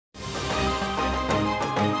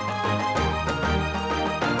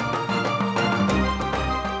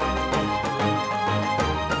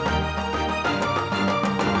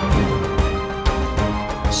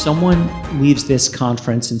someone leaves this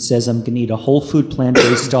conference and says, I'm going to eat a whole food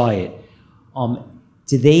plant-based diet,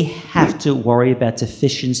 do they have to worry about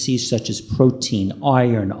deficiencies such as protein,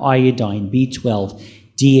 iron, iodine, B12,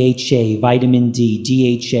 DHA, vitamin D,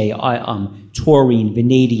 DHA, taurine,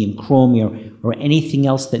 vanadium, chromium, or anything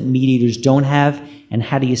else that meat eaters don't have? And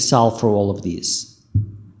how do you solve for all of these?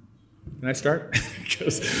 Can I start?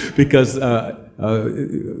 because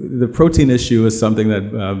the protein issue is something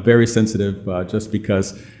that very sensitive. Just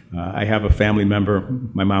because I have a family member,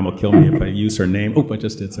 my mom will kill me if I use her name. Oh, I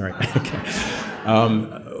just did. Sorry. Okay.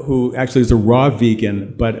 Who actually is a raw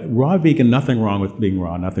vegan, but raw vegan, nothing wrong with being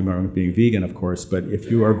raw, nothing wrong with being vegan, of course. But if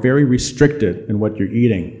you are very restricted in what you're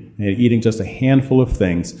eating and eating just a handful of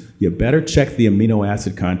things, you better check the amino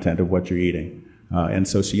acid content of what you're eating. And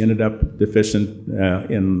so she ended up deficient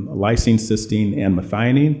in lysine, cysteine, and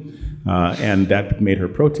methionine, and that made her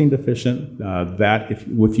protein deficient.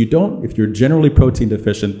 If you're generally protein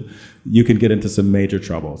deficient, you can get into some major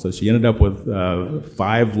trouble. So she ended up with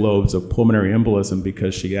 5 lobes of pulmonary embolism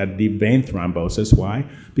because she had deep vein thrombosis. Why?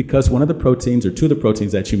 Because one of the proteins, or 2 of the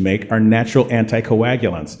proteins that you make, are natural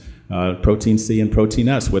anticoagulants, protein C and protein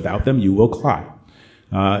S. Without them, you will clot.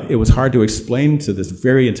 It was hard to explain to this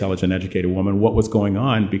very intelligent, educated woman what was going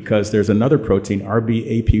on, because there's another protein,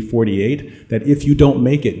 RBAP48, that if you don't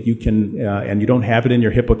make it, you can, and you don't have it in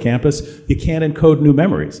your hippocampus, you can't encode new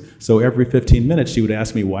memories. So every 15 minutes, she would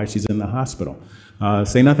ask me why she's in the hospital.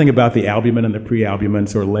 Say nothing about the albumin and the pre-albumin,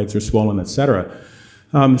 so her legs are swollen, etc.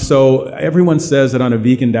 So everyone says that on a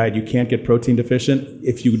vegan diet you can't get protein deficient.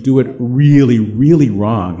 If you do it really, really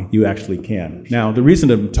wrong, you actually can. Now, the reason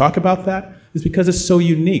to talk about that is because it's so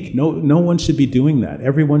unique. No one should be doing that.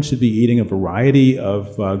 Everyone should be eating a variety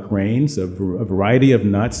of grains, a variety of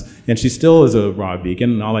nuts, and she still is a raw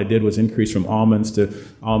vegan, and all I did was increase from almonds to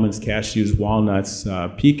almonds, cashews, walnuts,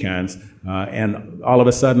 pecans, and all of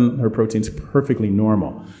a sudden her protein's perfectly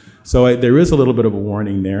normal. So there is a little bit of a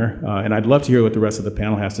warning there, and I'd love to hear what the rest of the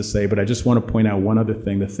panel has to say, but I just want to point out one other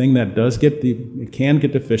thing. The thing that it can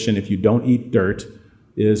get deficient if you don't eat dirt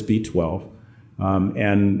is B12.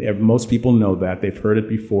 And most people know that. They've heard it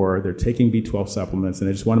before. They're taking B12 supplements, and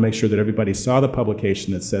I just want to make sure that everybody saw the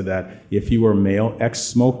publication that said that if you are a male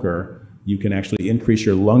ex-smoker, you can actually increase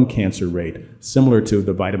your lung cancer rate, similar to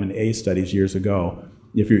the vitamin A studies years ago,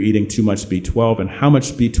 if you're eating too much B12. And how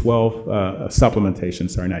much B12 supplementation,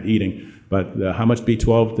 sorry, not eating, but how much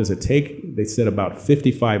B12 does it take? They said about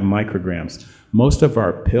 55 micrograms. Most of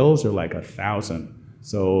our pills are like 1,000.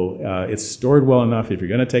 So it's stored well enough. If you're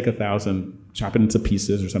going to take 1,000, chop it into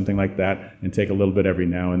pieces or something like that, and take a little bit every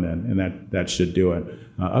now and then, and that should do it.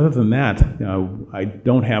 Other than that, I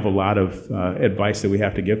don't have a lot of advice that we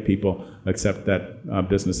have to give people, except that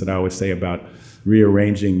business that I always say about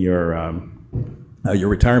rearranging your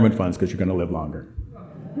retirement funds, because you're going to live longer.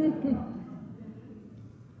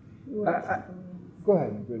 Go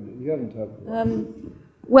ahead, Brenda. You haven't talked.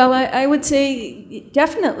 Well, I would say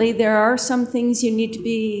definitely there are some things you need to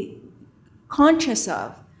be conscious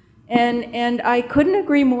of. And I couldn't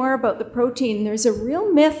agree more about the protein. There's a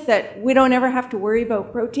real myth that we don't ever have to worry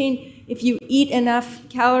about protein. If you eat enough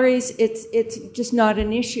calories, it's just not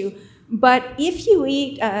an issue. But if you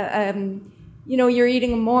eat, you're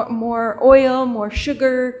eating more oil, more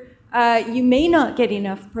sugar, you may not get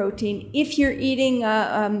enough protein. If you're eating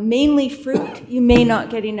mainly fruit, you may not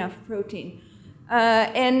get enough protein.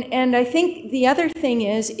 And I think the other thing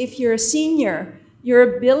is, if you're a senior,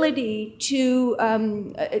 your ability to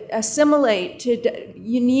assimilate,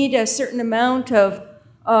 you need a certain amount of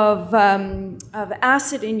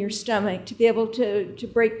acid in your stomach to be able to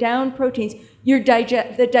break down proteins.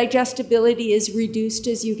 The digestibility is reduced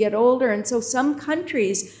as you get older, and so some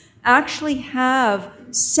countries actually have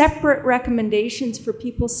separate recommendations for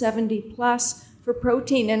people 70 plus for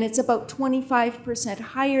protein, and it's about 25%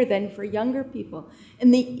 higher than for younger people.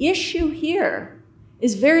 And the issue here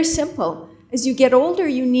is very simple. As you get older,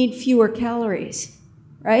 you need fewer calories,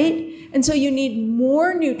 right? And so you need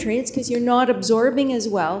more nutrients because you're not absorbing as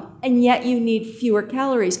well, and yet you need fewer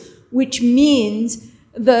calories, which means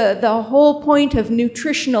the whole point of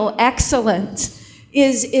nutritional excellence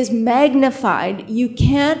is magnified. You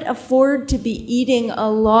can't afford to be eating a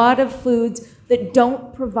lot of foods that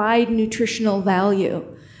don't provide nutritional value.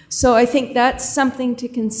 So I think that's something to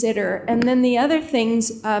consider. And then the other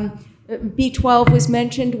things, B12 was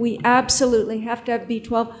mentioned. We absolutely have to have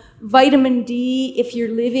B12. Vitamin D, if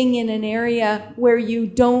you're living in an area where you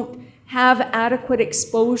don't have adequate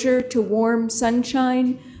exposure to warm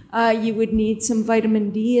sunshine, you would need some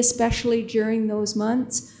vitamin D, especially during those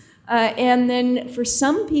months. And then for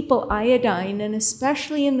some people, iodine, and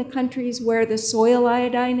especially in the countries where the soil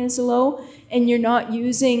iodine is low, and you're not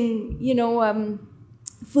using, you know,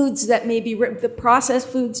 foods that maybe, the processed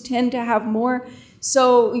foods tend to have more.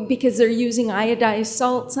 So because they're using iodized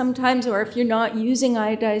salt sometimes, or if you're not using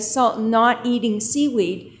iodized salt, not eating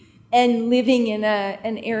seaweed, and living in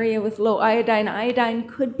an area with low iodine, iodine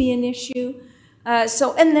could be an issue.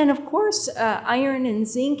 And then of course, iron and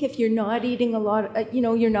zinc, if you're not eating a lot, you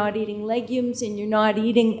know, you're not eating legumes and you're not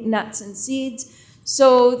eating nuts and seeds.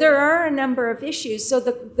 So there are a number of issues. So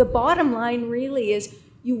the bottom line really is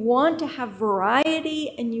you want to have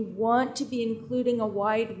variety and you want to be including a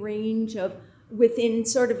wide range of within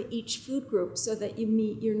sort of each food group so that you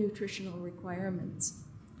meet your nutritional requirements.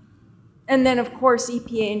 And then of course,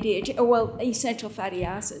 EPA and DHA, well, essential fatty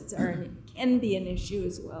acids can be an issue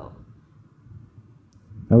as well.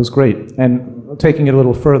 That was great. And taking it a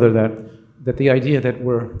little further, that the idea that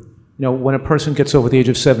we're, you know, when a person gets over the age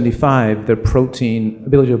of 75, their protein,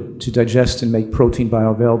 ability to digest and make protein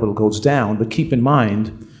bioavailable goes down. But keep in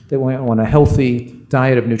mind that on a healthy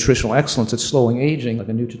diet of nutritional excellence that's slowing aging, like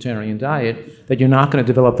a nutritarian diet, that you're not going to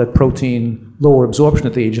develop that protein lower absorption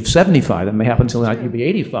at the age of 75. That may happen until you'll be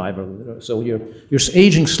 85 or so. You're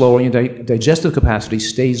aging slower, and your digestive capacity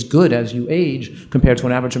stays good as you age compared to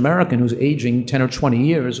an average American who's aging 10 or 20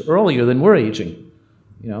 years earlier than we're aging.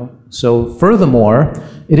 You know? So furthermore,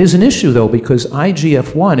 it is an issue though, because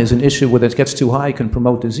IGF-1 is an issue where it gets too high, can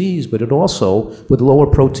promote disease, but it also, with lower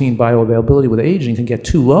protein bioavailability with aging, can get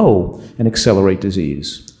too low and accelerate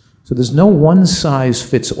disease. So there's no one size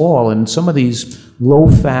fits all, and some of these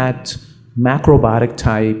low-fat, macrobiotic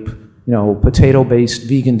type, you know, potato-based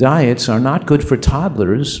vegan diets are not good for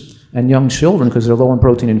toddlers and young children because they're low in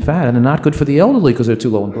protein and fat, and they're not good for the elderly because they're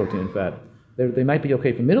too low in protein and fat. They might be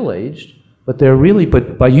okay for middle-aged,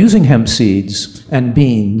 but by using hemp seeds and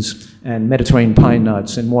beans and Mediterranean pine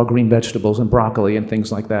nuts and more green vegetables and broccoli and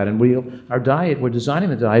things like that, and our diet, we're designing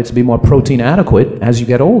the diet to be more protein adequate as you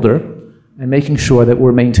get older, and making sure that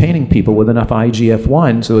we're maintaining people with enough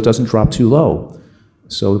IGF-1 so it doesn't drop too low.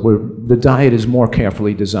 So the diet is more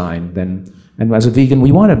carefully designed than, and as a vegan,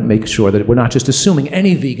 we want to make sure that we're not just assuming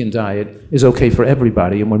any vegan diet is okay for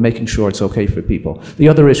everybody, and we're making sure it's okay for people. The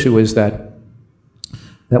other issue is that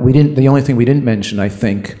the only thing we didn't mention, I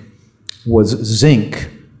think, was zinc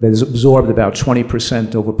that is absorbed about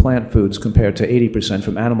 20% over plant foods compared to 80%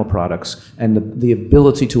 from animal products. And the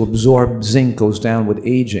ability to absorb zinc goes down with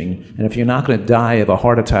aging. And if you're not going to die of a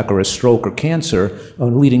heart attack or a stroke or cancer, a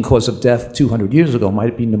leading cause of death 200 years ago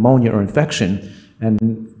might be pneumonia or infection.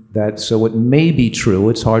 So it may be true,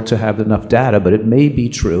 it's hard to have enough data, but it may be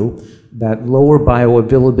true that lower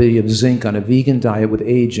bioavailability of zinc on a vegan diet with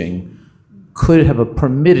aging could have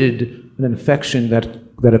permitted an infection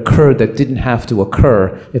that occurred that didn't have to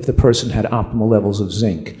occur if the person had optimal levels of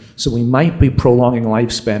zinc. So we might be prolonging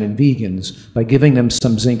lifespan in vegans by giving them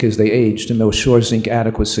some zinc as they age to assure zinc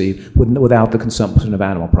adequacy without the consumption of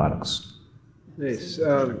animal products. Nice.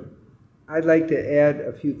 I'd like to add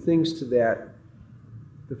a few things to that.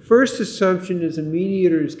 The first assumption is a meat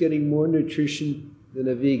eater is getting more nutrition than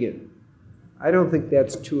a vegan. I don't think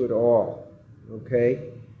that's true at all, okay?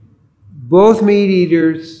 Both meat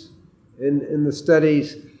eaters, in the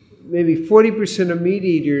studies, maybe 40% of meat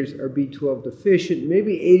eaters are B12 deficient,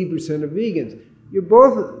 maybe 80% of vegans. You're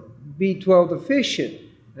both B12 deficient,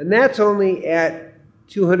 and that's only at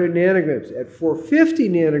 200 nanograms. At 450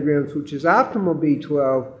 nanograms, which is optimal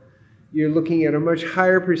B12, you're looking at a much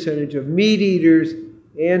higher percentage of meat eaters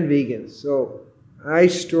and vegans. So I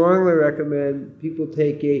strongly recommend people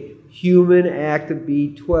take a human active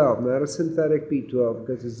B12, not a synthetic B12,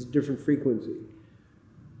 because it's a different frequency.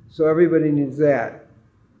 So everybody needs that.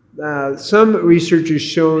 Some research has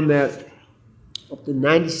shown that up to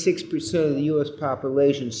 96% of the US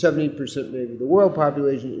population, 70% maybe the world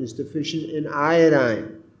population, is deficient in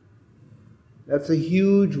iodine. That's a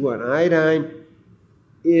huge one. Iodine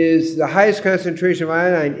is the highest concentration of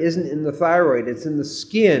iodine isn't in the thyroid, it's in the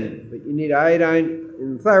skin. But you need iodine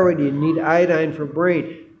in the thyroid, you need iodine for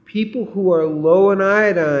brain. People who are low in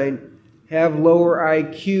iodine have lower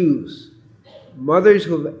IQs. Mothers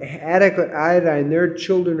who have adequate iodine, their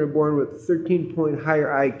children are born with 13-point higher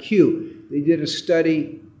IQ. They did a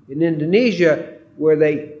study in Indonesia where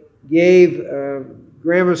they gave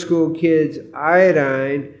grammar school kids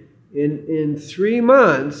iodine. In 3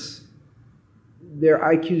 months, their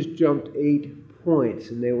IQs jumped 8 points,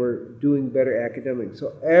 and they were doing better academics.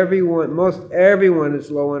 So most everyone is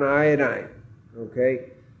low in iodine, okay?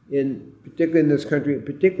 Particularly in this country,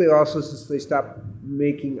 particularly also since they stopped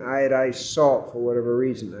making iodized salt for whatever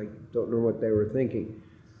reason. I don't know what they were thinking.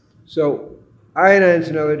 So Iodine's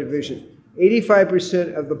another deficient.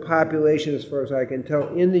 85% of the population, as far as I can tell,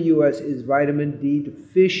 in the U.S. is vitamin D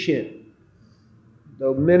deficient.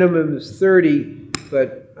 The minimum is 30,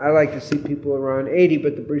 but I like to see people around 80,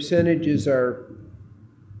 but the percentages are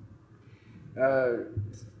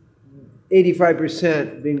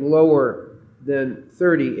 85% being lower than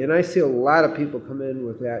 30, and I see a lot of people come in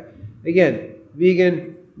with that. Again,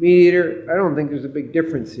 vegan, meat eater, I don't think there's a big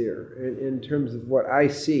difference here in terms of what I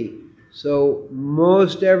see. So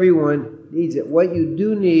most everyone needs it. What you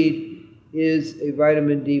do need is a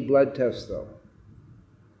vitamin D blood test, though,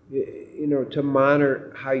 you know, to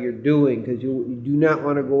monitor how you're doing, because you do not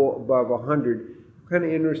want to go above 100. I'm kind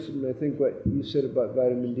of interested in, I think, what you said about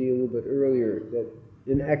vitamin D a little bit earlier, that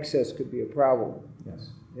in excess could be a problem. Yes.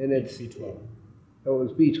 And it's B12. Oh, it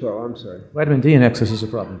was B12, I'm sorry. Vitamin D in excess is a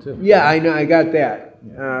problem, too. Yeah, I know, I got that.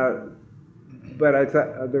 But I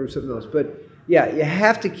thought there was something else. But yeah, you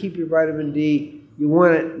have to keep your vitamin D, you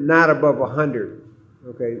want it not above 100,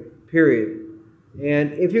 okay, period.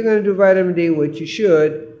 And if you're going to do vitamin D, which you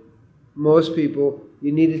should, most people,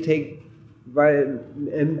 you need to take vitamin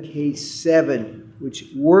MK7, which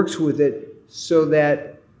works with it so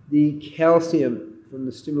that the calcium from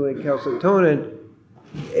the stimulated calcitonin,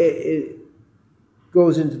 it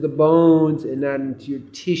goes into the bones and not into your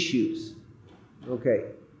tissues. Okay.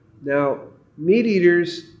 Now, meat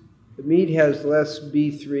eaters, the meat has less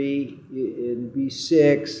B3 and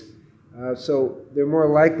B6, so they're more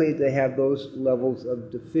likely to have those levels of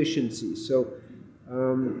deficiencies. So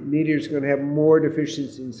meat eaters are going to have more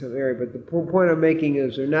deficiency in some area, but the point I'm making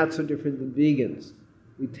is they're not so different than vegans.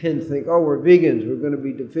 We tend to think, oh, we're vegans, we're going to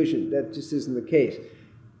be deficient. That just isn't the case.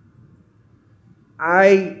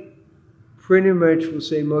 I pretty much will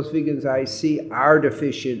say most vegans I see are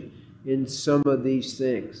deficient in some of these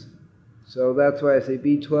things. So that's why I say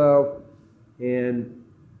B12 and,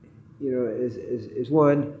 you know, is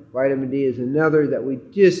one, vitamin D is another that we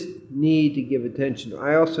just need to give attention to.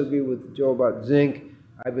 I also agree with Joe about zinc.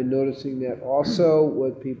 I've been noticing that also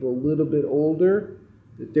with people a little bit older,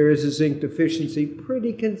 that there is a zinc deficiency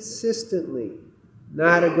pretty consistently.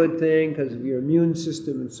 Not a good thing because of your immune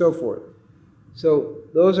system and so forth. So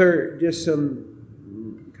those are just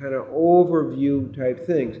some kind of overview type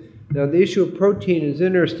things. Now the issue of protein is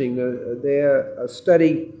interesting. A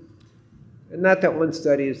study, and not that one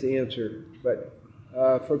study is the answer, but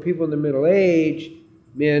for people in the middle age,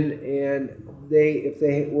 men, and if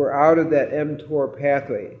they were out of that mTOR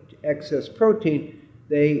pathway, excess protein,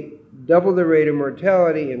 they doubled the rate of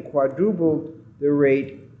mortality and quadrupled the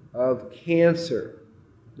rate of cancer.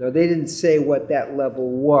 Now they didn't say what that level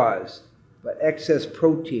was, but excess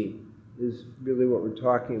protein is really what we're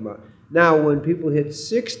talking about. Now, when people hit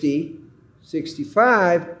 60,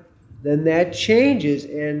 65, then that changes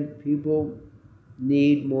and people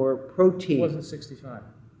need more protein. It wasn't 65.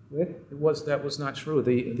 What? That was not true.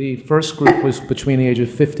 The first group was between the age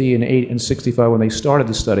of 50 and 65 when they started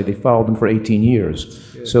the study. They followed them for 18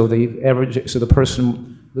 years. Yeah. So the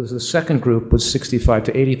second group was 65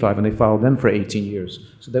 to 85, and they followed them for 18 years.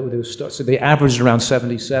 So they averaged around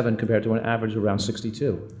 77 compared to an average around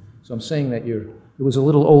 62. So I'm saying that it was a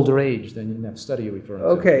little older age than in that study you're referring to.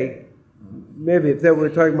 Okay. Maybe if we're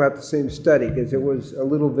talking about the same study, because it was a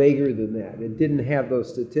little vaguer than that. It didn't have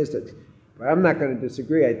those statistics. But I'm not going to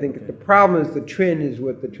disagree. I think the problem is the trend is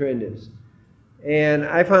what the trend is. And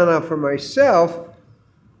I found out for myself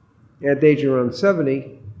at the age of around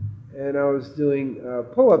 70, and I was doing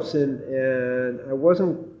pull-ups, and I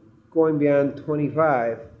wasn't going beyond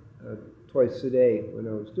 25 twice a day when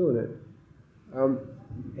I was doing it.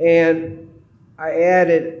 And I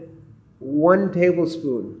added 1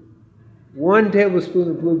 tablespoon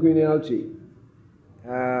of blue-green algae,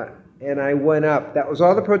 and I went up. That was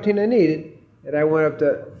all the protein I needed, and I went up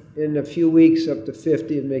to, in a few weeks, up to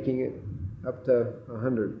 50 and making it up to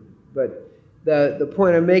 100. But the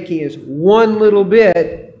point I'm making is one little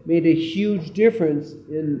bit made a huge difference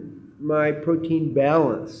in my protein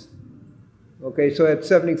balance. Okay, so at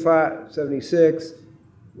 75, 76,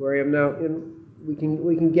 where I am now, we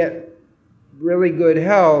can get really good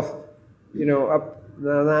health, you know, up.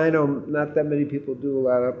 Now I know not that many people do a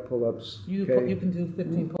lot of pull-ups. You can do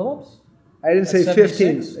 15 pull-ups? I didn't say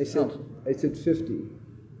 15. I said 50.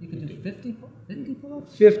 You can do 50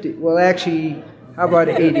 pull-ups? 50. Well, actually, how about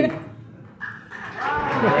 80? From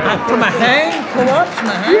a hang? Pull-ups from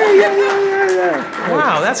a hang? Yeah.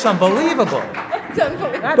 Wow, that's unbelievable. That's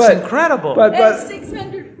unbelievable. That's incredible. That's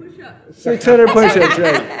 600 push-ups. 600 push-ups,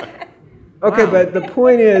 right. Okay, wow. But the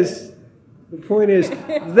point is,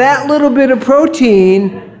 that little bit of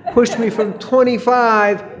protein pushed me from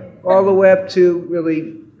 25 all the way up to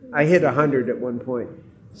really, I hit 100 at one point.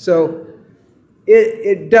 So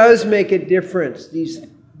it does make a difference.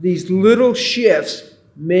 These little shifts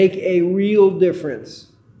make a real difference.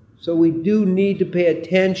 So we do need to pay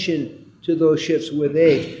attention to those shifts with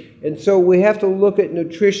age. And so we have to look at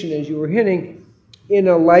nutrition, as you were hinting, in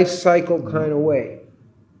a life cycle kind of way.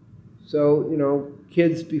 So, you know,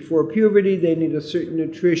 kids before puberty, they need a certain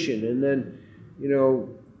nutrition. And then, you know,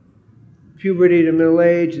 puberty to middle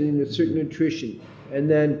age, they need a certain nutrition. And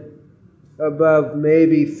then above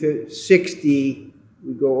maybe 60,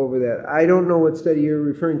 we go over that. I don't know what study you're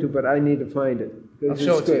referring to, but I need to find it. I'll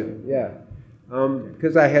show it to you. Yeah.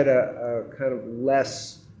 Because I had a kind of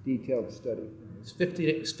less detailed study. It's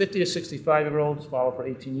 50 to 65-year-olds, followed for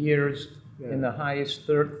 18 years, in the highest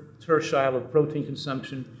tertile of protein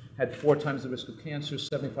consumption, had 4 times the risk of cancer,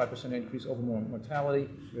 75% increase over mortality.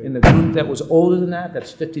 Right. In the group that was older than that,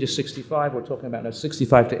 that's 50 to 65, we're talking about now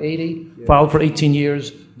 65 to 80, followed for 18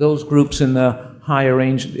 years, those groups in the higher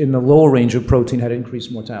range, in the lower range of protein had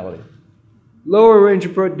increased mortality. Lower range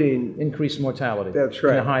of protein. Increased mortality. That's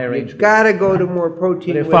right. In a higher range. You've got to go to more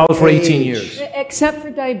protein. But it followed for 18 years. Except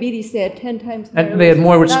for diabetes, they had 10 times higher. And they had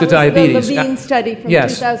more risk of diabetes. That was the Levine study from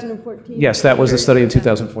 2014. Yes, that was the study in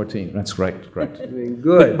 2014. That's correct. I mean,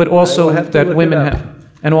 good. But also that women have,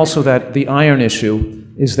 and also that the iron issue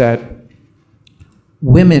is that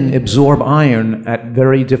women absorb iron at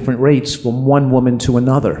very different rates from one woman to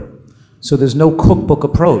another. So there's no cookbook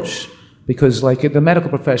approach. Because like in the medical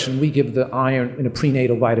profession, we give the iron in a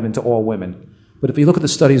prenatal vitamin to all women. But if you look at the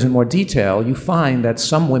studies in more detail, you find that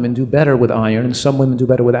some women do better with iron and some women do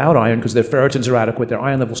better without iron because their ferritins are adequate, their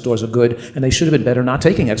iron level stores are good, and they should have been better not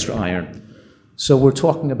taking extra iron. So we're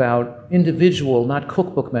talking about individual, not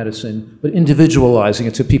cookbook medicine, but individualizing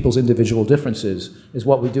it to people's individual differences is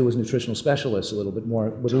what we do as nutritional specialists a little bit more,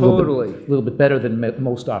 a little bit better than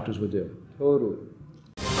most doctors would do. Totally.